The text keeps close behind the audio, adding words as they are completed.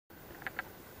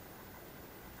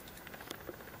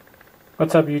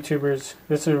What's up, YouTubers?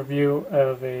 This is a review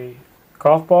of a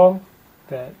golf ball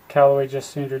that Callaway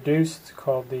just introduced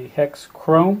called the Hex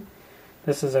Chrome.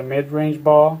 This is a mid-range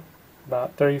ball,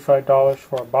 about $35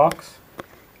 for a box.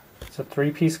 It's a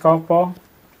three-piece golf ball.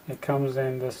 It comes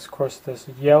in this, of course, this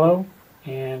yellow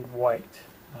and white.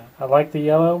 I like the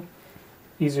yellow,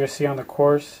 easier to see on the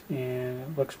course, and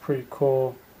it looks pretty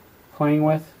cool playing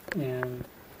with, and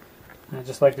I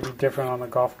just like to be different on the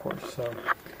golf course. So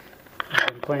I've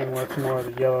been playing with more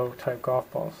of the yellow type golf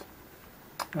balls.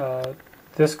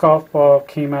 This golf ball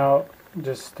came out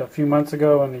just a few months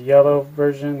ago in the yellow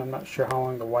version. I'm not sure how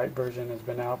long the white version has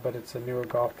been out, but it's a newer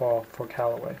golf ball for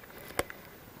Callaway.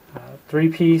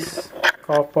 Three-piece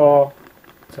golf ball.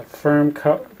 It's a firm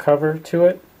cover to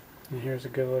it. And here's a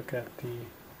good look at the,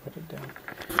 put it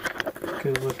down.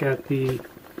 Good look at the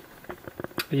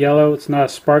yellow. It's not a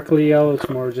sparkly yellow. It's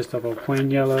more just of a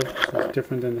plain yellow. So it's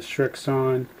different than the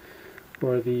Strixon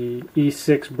or the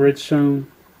E6 Bridgestone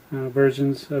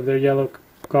versions of their yellow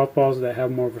golf balls that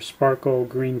have more of a sparkle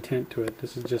green tint to it.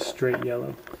 This is just straight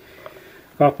yellow.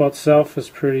 Golf ball itself is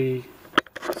pretty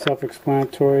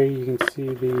self-explanatory. You can see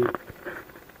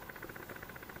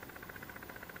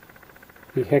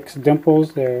the hex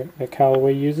dimples there that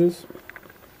Callaway uses.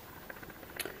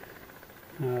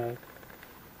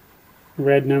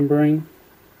 Red numbering,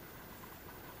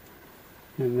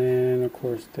 and then of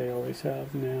course they always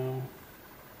have now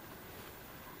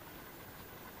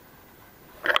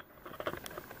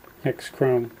Hex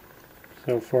Chrome,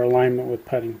 so for alignment with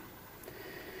putting.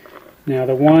 Now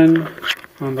the one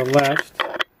on the left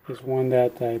is one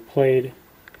that I played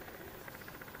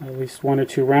at least 1 or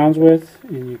 2 rounds with,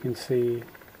 and you can see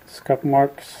scuff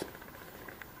marks,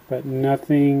 but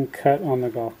nothing cut on the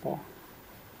golf ball.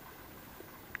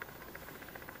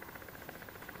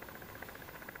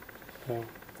 So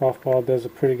golf ball does a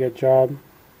pretty good job.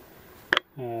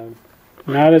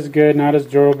 Not as good, not as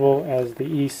durable as the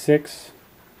E6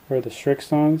 or the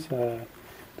Strixons.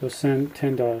 Those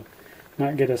tend to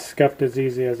not get as scuffed as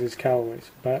easy as these Callaways.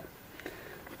 But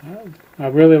I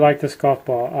really like this golf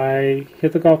ball. I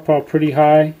hit the golf ball pretty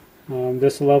high.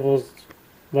 This levels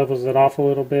it off a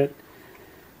little bit.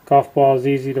 Golf ball is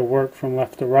easy to work from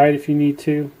left to right if you need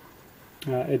to.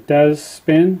 It does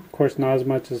spin, of course not as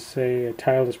much as, say, a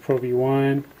Titleist Pro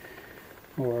V1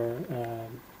 or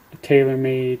a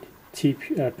TaylorMade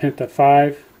Penta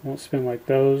 5. Won't spin like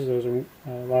those. Those are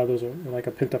a lot of those are like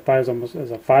a Penta 5 is almost as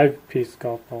a 5-piece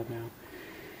golf ball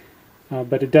now.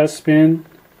 But it does spin,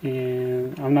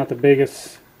 and I'm not the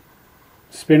biggest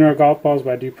spinner of golf balls,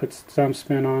 but I do put some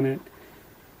spin on it.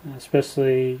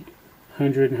 Especially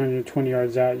 100 and 120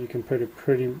 yards out, you can put a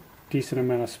pretty decent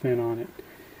amount of spin on it.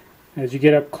 As you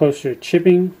get up closer to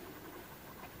chipping,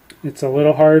 it's a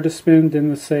little harder to spin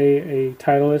than, say, a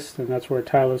Titleist, and that's where a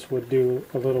Titleist would do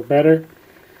a little better.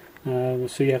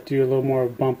 So you have to do a little more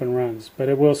bump and runs, but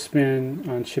it will spin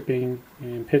on chipping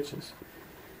and pitches.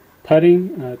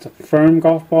 Putting, it's a firm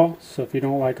golf ball, so if you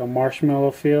don't like a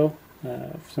marshmallow feel,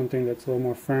 something that's a little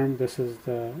more firm, this is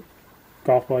the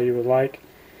golf ball you would like.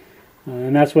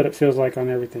 And that's what it feels like on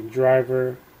everything.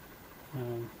 Driver,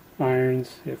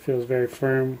 irons, it feels very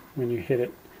firm when you hit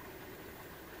it.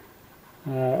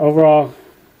 Overall,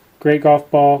 great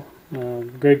golf ball,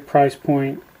 great price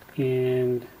point,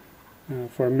 and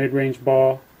for a mid-range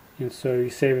ball, and so you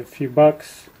save a few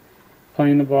bucks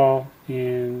playing the ball,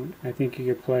 and I think you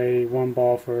could play one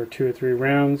ball for 2 or 3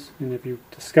 rounds, and if the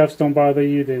scuffs don't bother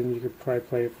you, then you could probably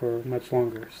play it for much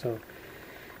longer. So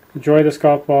enjoy this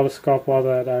golf ball. This golf ball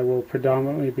that I will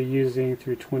predominantly be using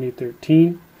through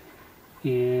 2013,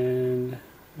 and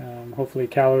hopefully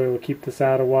Callaway will keep this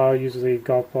out a while. Usually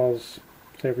golf balls,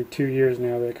 every 2 years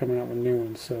now they're coming out with new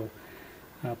ones, so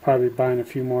I'll probably be buying a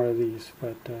few more of these.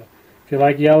 But if you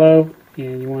like yellow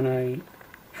and you want a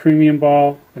premium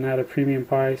ball but not a premium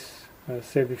price,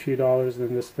 save a few dollars,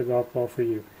 then this is the golf ball for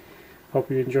you. Hope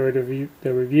you enjoyed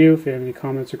the review. If you have any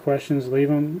comments or questions, leave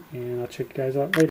them, and I'll check you guys out later.